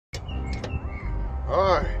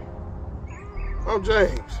Alright, I'm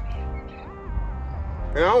James,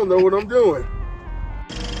 and I don't know what I'm doing.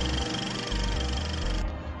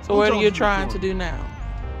 So what are you trying to do now?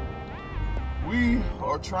 We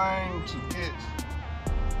are trying to get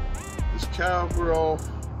this caliper off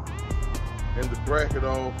and the bracket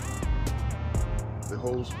off, the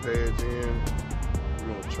hose pads in. We're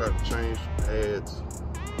going to try to change the pads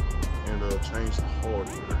and change the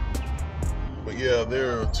hardware. But yeah,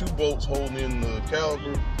 there are 2 bolts holding in the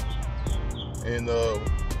caliper and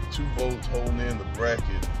 2 bolts holding in the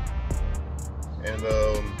bracket. And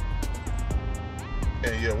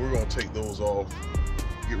yeah, we're gonna take those off,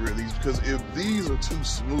 get rid of these, because if these are too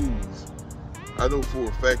smooth, I know for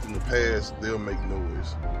a fact in the past they'll make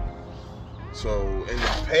noise. So, and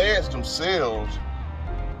the pads themselves,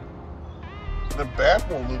 the back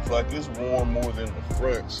one looks like it's worn more than the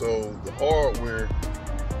front, so the hardware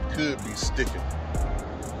could be sticking.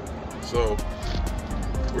 So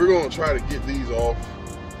we're gonna try to get these off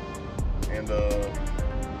and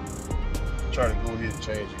try to go ahead and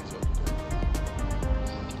change these up.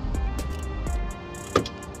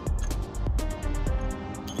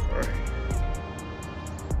 All right.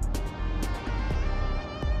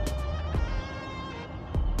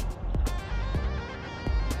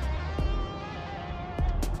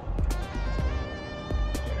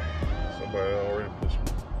 Somebody already pushed me.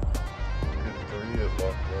 53 is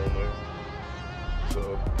locked on there. So,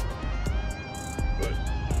 but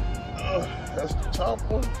that's the top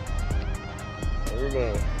one. And we're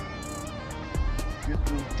gonna get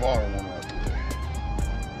this bottom one out there.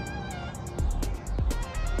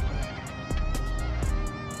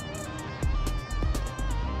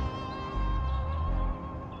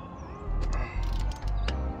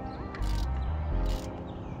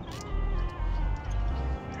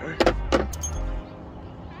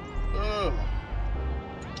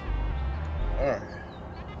 Alright,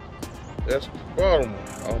 that's the bottom one.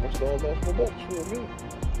 I almost lost my bolts for a minute.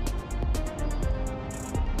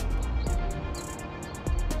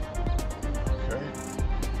 Okay,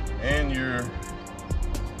 and your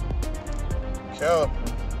caliper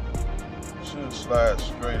should slide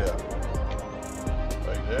straight out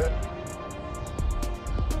like that.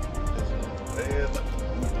 There's no bad,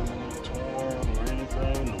 like no torn or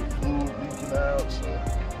anything, no fluid leaking out. So,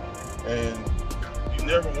 and you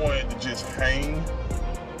never want it to just hang,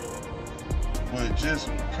 but just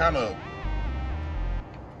kind of,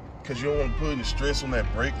 because you don't want to put any stress on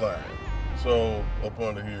that brake line. So up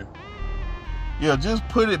under here, yeah, just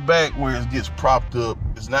put it back where it gets propped up.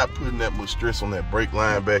 It's not putting that much stress on that brake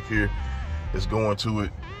line back here. It's going to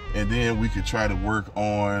it, and then we could try to work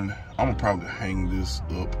on, I'm gonna probably hang this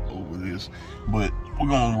up over this, but we're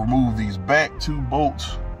gonna remove these back 2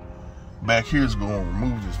 bolts. Back here is gonna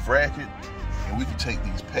remove this bracket. And we can take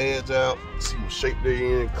these pads out, see what shape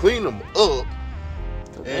they're in, clean them up.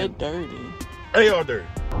 They're dirty. They are dirty.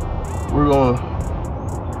 We're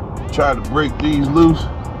gonna try to break these loose,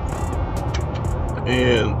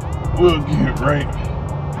 and we'll get right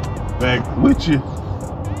back with you.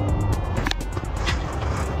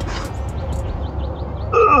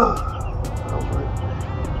 That was right.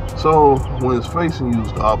 So when it's facing you,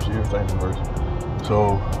 it's the opposite. Everything's reversed.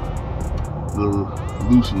 So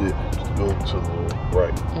loosen it. Go to the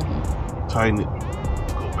right, tighten it,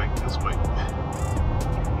 go back this way.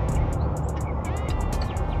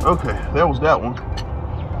 Okay, that was that one.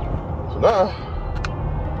 So now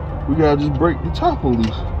we gotta just break the top one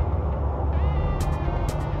loose.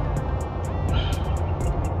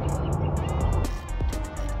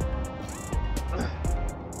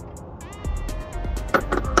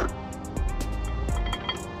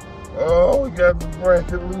 Oh, we got the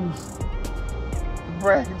bracket loose.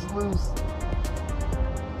 Brackets loose.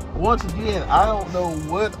 Once again, I don't know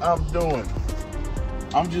what I'm doing.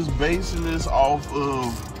 I'm just basing this off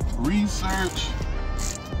of research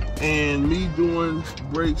and me doing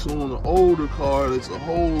brakes on an older car that's a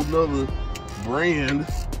whole nother brand.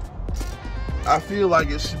 I feel like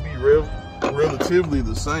it should be relatively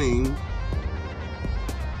the same.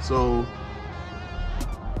 So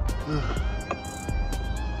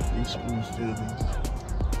these screws still need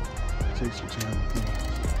take some time to clean.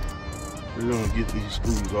 We're gonna get these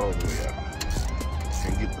screws all the way out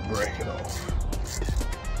and get the bracket off.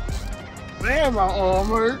 Man, my arm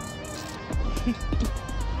hurts.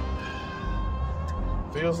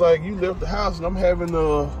 Feels like you left the house and I'm having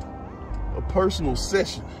a personal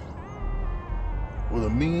session with a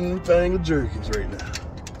mean thing of jerkins right now.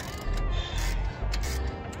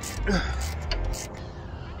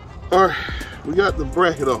 All right, we got the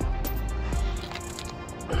bracket off.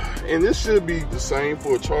 And this should be the same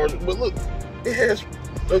for a Charger, but look, it has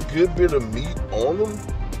a good bit of meat on them.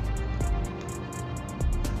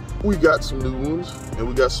 We got some new ones, and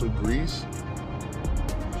we got some grease.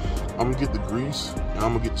 I'm gonna get the grease, and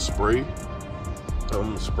I'm gonna get the spray. I'm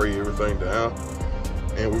gonna spray everything down,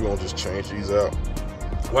 and we're gonna just change these out.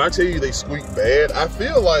 When I tell you they squeak bad, I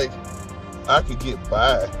feel like I could get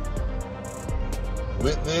by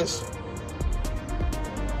with this,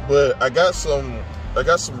 but I got some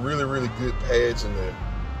really, really good pads in there,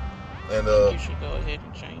 and you should go ahead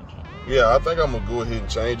and change them. Yeah, I think I'm gonna go ahead and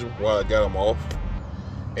change them while I got them off,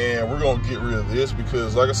 and we're gonna get rid of this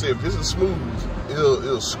because, like I said, if this is smooth,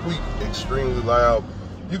 it'll squeak extremely loud.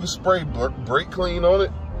 You can spray brake clean on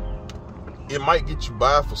it. It might get you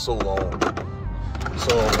by for so long.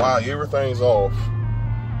 So while everything's off,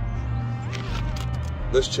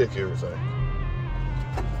 let's check everything.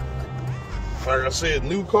 Like I said,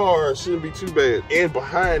 new car shouldn't be too bad. And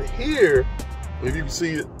behind here, if you can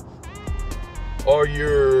see it, are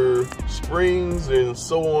your springs and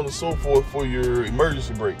so on and so forth for your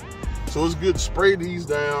emergency brake. So it's good to spray these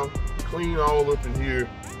down, clean all up in here.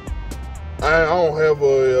 I don't have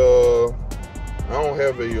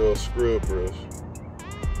a scrub brush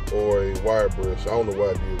or a wire brush. I don't know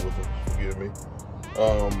what I did with it, forgive me.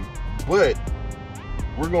 But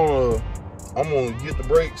I'm gonna get the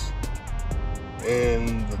brakes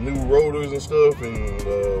and the new rotors and stuff, and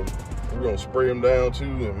we're gonna spray them down too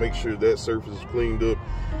and make sure that surface is cleaned up,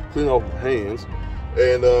 clean off my hands.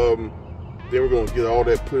 And then we're gonna get all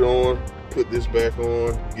that put on, put this back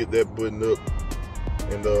on, get that button up,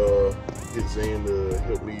 and get Zan to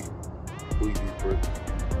help me bleed these brakes.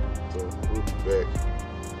 So we'll be back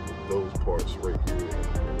with those parts right here.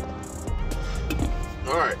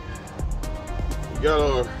 All right, we got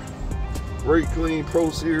our Brake Clean Pro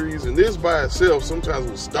Series, and this by itself sometimes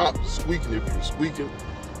will stop squeaking if you're squeaking.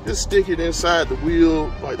 Just stick it inside the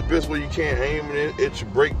wheel, like the best way you can, aiming it at your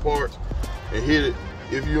brake parts and hit it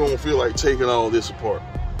if you don't feel like taking all this apart.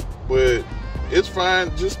 But it's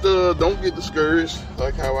fine, just don't get discouraged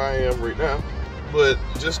like how I am right now, but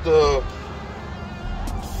just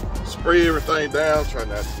spray everything down. Try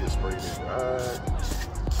not to get sprayed in. All right.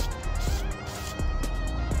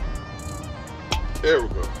 There we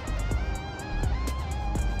go.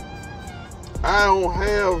 I don't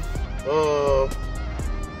have,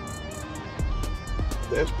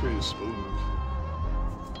 that's pretty smooth.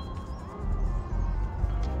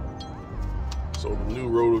 So the new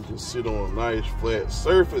rotor can sit on a nice flat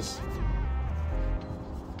surface.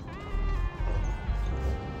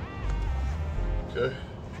 Okay.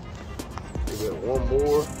 We got one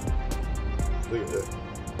more. Look at that.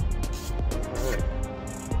 All right.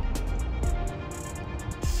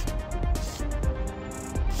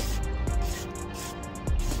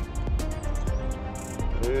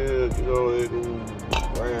 Yeah, get all that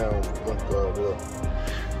round gunk out there.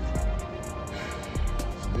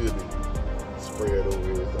 It's good to spray it over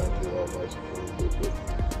everything, get all nice and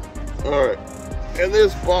clean. All right, and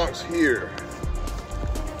this box here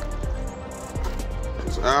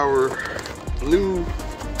is our new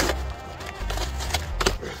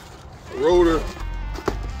rotor.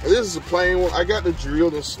 And this is a plain one. I got the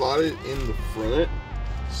drilled and slotted in the front,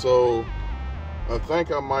 so I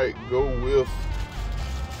think I might go with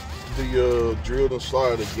the drilled and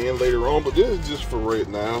slotted again later on, but this is just for right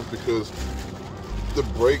now because the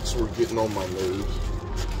brakes were getting on my nerves.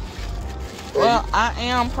 Well, I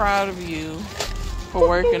am proud of you for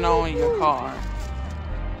working on your car,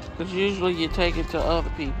 because usually you take it to other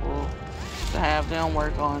people to have them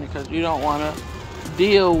work on it because you don't want to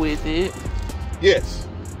deal with it. Yes,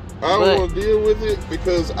 I don't want to deal with it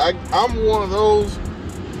because I'm one of those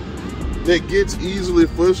that gets easily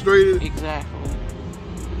frustrated. Exactly.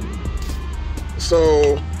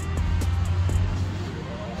 So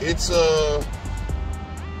it's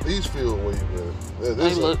these feel way better.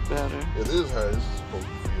 They look better. Yeah, this is how this is supposed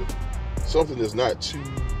to feel. Something that's not too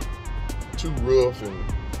rough,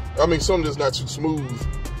 and I mean something that's not too smooth,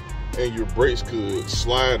 and your brakes could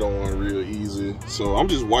slide on real easy. So I'm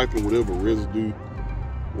just wiping whatever residue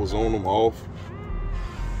was on them off,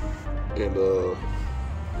 and we're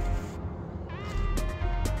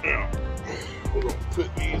gonna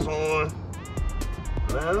put these on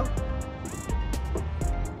now.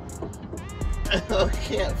 I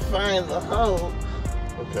can't find the hole.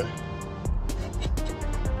 Okay.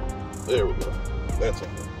 There we go. That's on.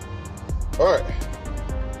 All right.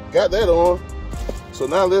 Got that on. So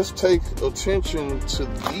now let's take attention to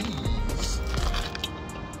these.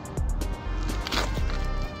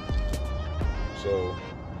 So,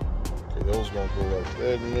 okay, those gonna go like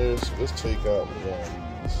that in there. So let's take out one of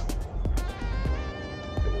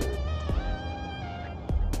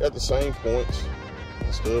these. Got the same points.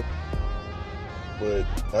 and stuff. But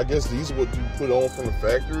I guess these are what you put on from the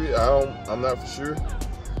factory. I'm not for sure.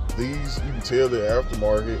 These, you can tell they're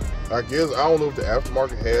aftermarket. I guess, I don't know if the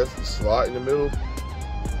aftermarket has the slot in the middle.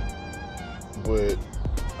 But,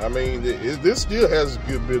 I mean, this still has a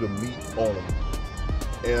good bit of meat on them.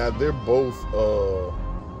 And they're both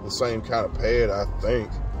the same kind of pad, I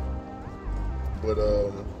think. But,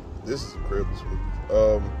 this is incredibly smooth.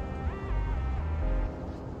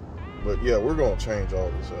 But yeah, we're gonna change all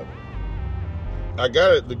this up. I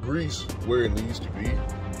got it, the grease where it needs to be.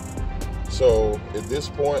 So at this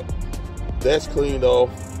point, that's cleaned off,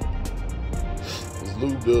 it's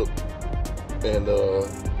lubed up, and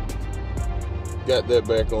got that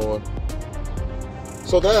back on.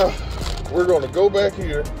 So now we're gonna go back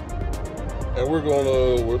here, and we're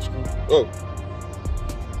gonna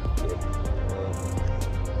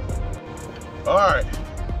all right,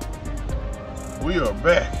 we are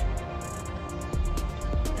back,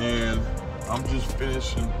 and I'm just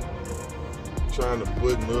finishing trying to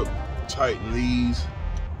button up, tighten these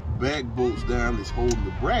back bolts down that's holding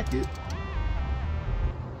the bracket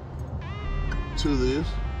to this.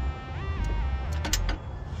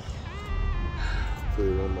 Put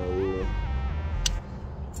it on my little,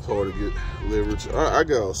 it's hard to get leverage. I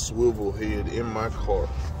got a swivel head in my car.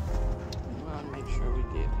 Make sure we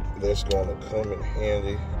get it. That's gonna come in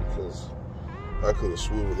handy because I could have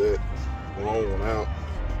swiveled that long one out.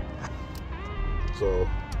 So,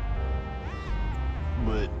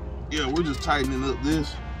 but yeah, we're just tightening up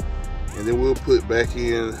this, and then we'll put back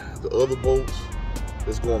in the other bolts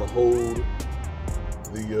that's going to hold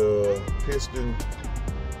the piston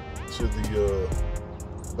to the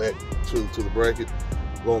back to the bracket.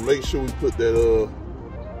 We're gonna make sure we put that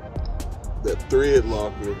that thread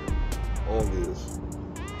locker on this.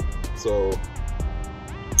 So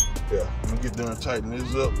yeah, I'm gonna get done tightening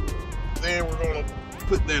this up. Then we're gonna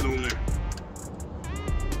put that on there.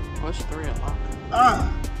 What's thread locker?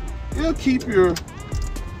 It'll keep your,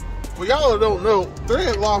 for y'all that don't know,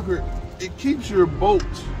 thread locker, it keeps your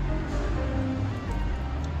bolts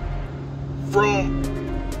from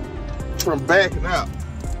backing out.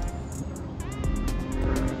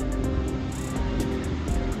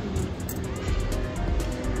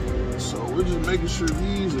 So we're just making sure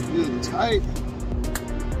these are good and tight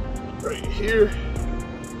right here.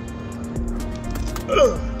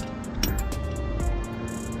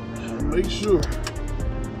 Make sure.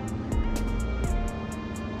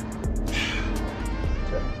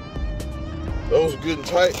 Okay. Those are good and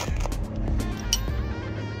tight.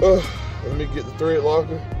 Let me get the thread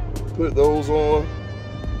locker, put those on,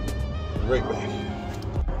 right back.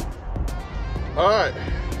 All right,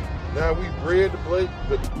 now we bread the blade.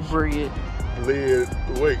 Bread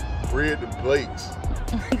the blades.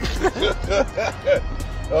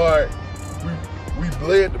 All right, we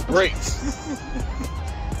bled the brakes.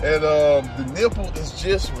 And the nipple is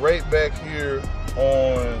just right back here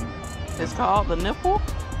on. It's called the nipple?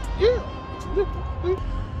 Yeah, nipple.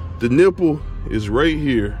 The nipple is right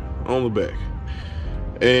here on the back.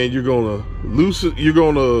 And you're gonna loosen,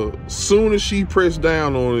 as soon as she pressed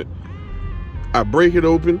down on it, I break it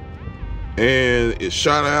open and it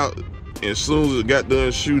shot out. And as soon as it got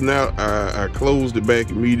done shooting out, I closed it back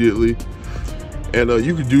immediately. And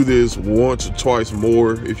you could do this once or twice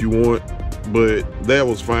more if you want. But that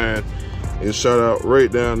was fine. It shot out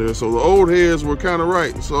right down there. So the old heads were kind of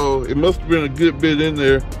right. So it must have been a good bit in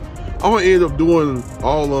there. I'm gonna end up doing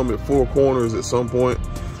all of them at 4 corners at some point.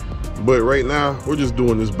 But right now, we're just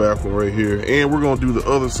doing this back one right here. And we're gonna do the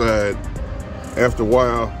other side after a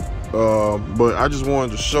while. But I just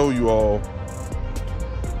wanted to show you all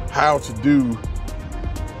how to do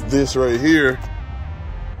this right here.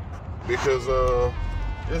 Because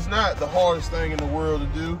it's not the hardest thing in the world to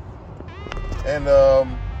do. And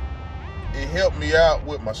it helped me out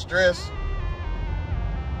with my stress,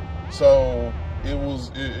 so it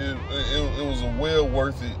was a well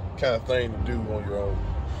worth it kind of thing to do on your own.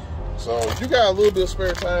 So if you got a little bit of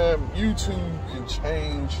spare time, you too can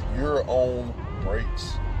change your own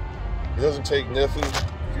brakes. It doesn't take nothing,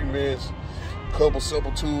 a few minutes, a couple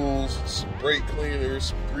simple tools, some brake cleaners,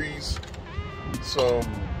 some grease, some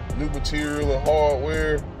new material and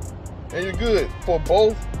hardware, and you're good for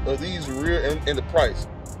both of these rear and the price.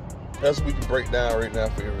 That's what we can break down right now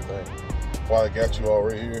for everything. While I got you all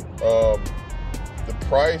right here. The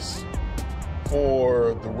price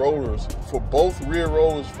for the rollers, for both rear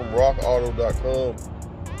rollers from rockauto.com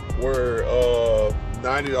were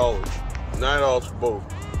 $90. $90 for both.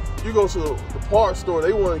 You go to the parts store,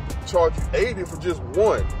 they want to charge you $80 for just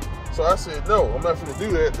one. So I said, no, I'm not going to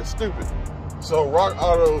do that. That's stupid. So Rock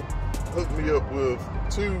Auto hooked me up with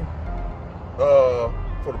 2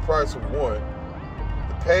 for the price of one.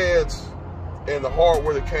 The pads and the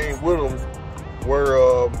hardware that came with them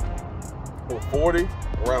were 40,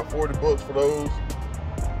 around 40 bucks for those.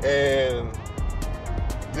 And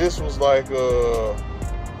this was like I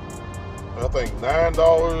think $9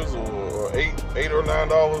 or $8 or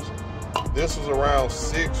 $9. This was around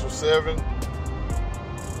 $6 or $7.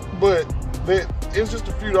 But it's just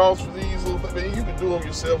a few dollars for these little things. I mean, you can do them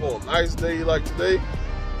yourself on a nice day like today.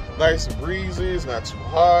 Nice and breezy. It's not too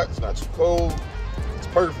hot. It's not too cold. It's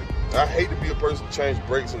perfect. I hate to be a person to change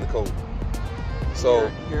brakes in the cold. So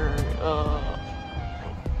your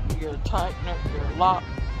tightener, your lock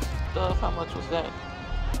stuff, how much was that?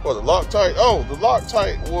 Well, the Loctite. Oh, the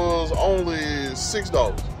Loctite was only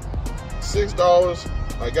 $6. $6.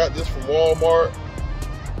 I got this from Walmart,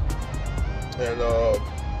 and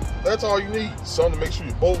that's all you need. Something to make sure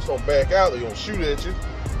your bolts don't back out. They don't shoot at you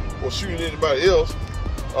or shoot at anybody else.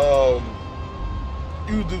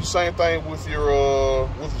 You do the same thing with your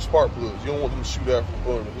spark plugs. You don't want them to shoot out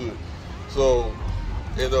from under the hood. So,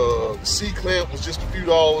 and the C-clamp was just a few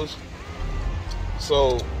dollars.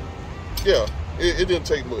 So, yeah, it didn't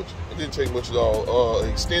take much. It didn't take much at all.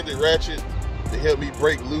 Extended ratchet to help me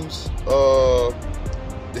break loose.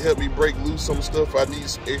 Some stuff I need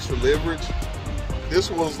some extra leverage. This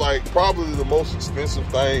was like probably the most expensive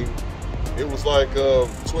thing. It was like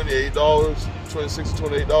 $28, $26 to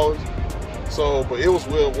 $28. So, but it was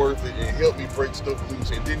well worth it. It helped me break stuff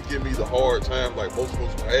loose. It didn't give me the hard time like most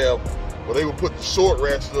folks would have, where they would put the short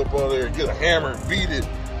ratchet up on there and get a hammer and beat it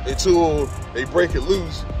until they break it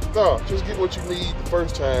loose. No, just get what you need the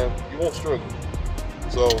first time. You won't struggle.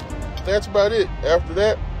 So that's about it. After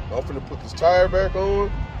that, I'm finna put this tire back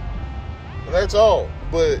on, and that's all.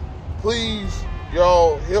 But please,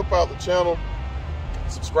 y'all, help out the channel.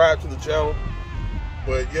 Subscribe to the channel.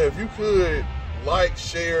 But yeah, if you could like,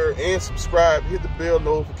 share, and subscribe, hit the bell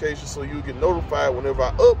notification so you get notified whenever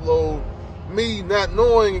I upload, me not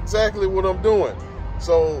knowing exactly what I'm doing.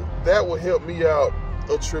 So that will help me out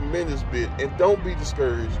a tremendous bit. And don't be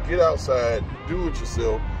discouraged. Get outside, do it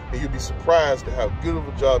yourself, and you'll be surprised at how good of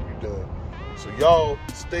a job you've done. So y'all,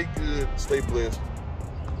 stay good, stay blessed.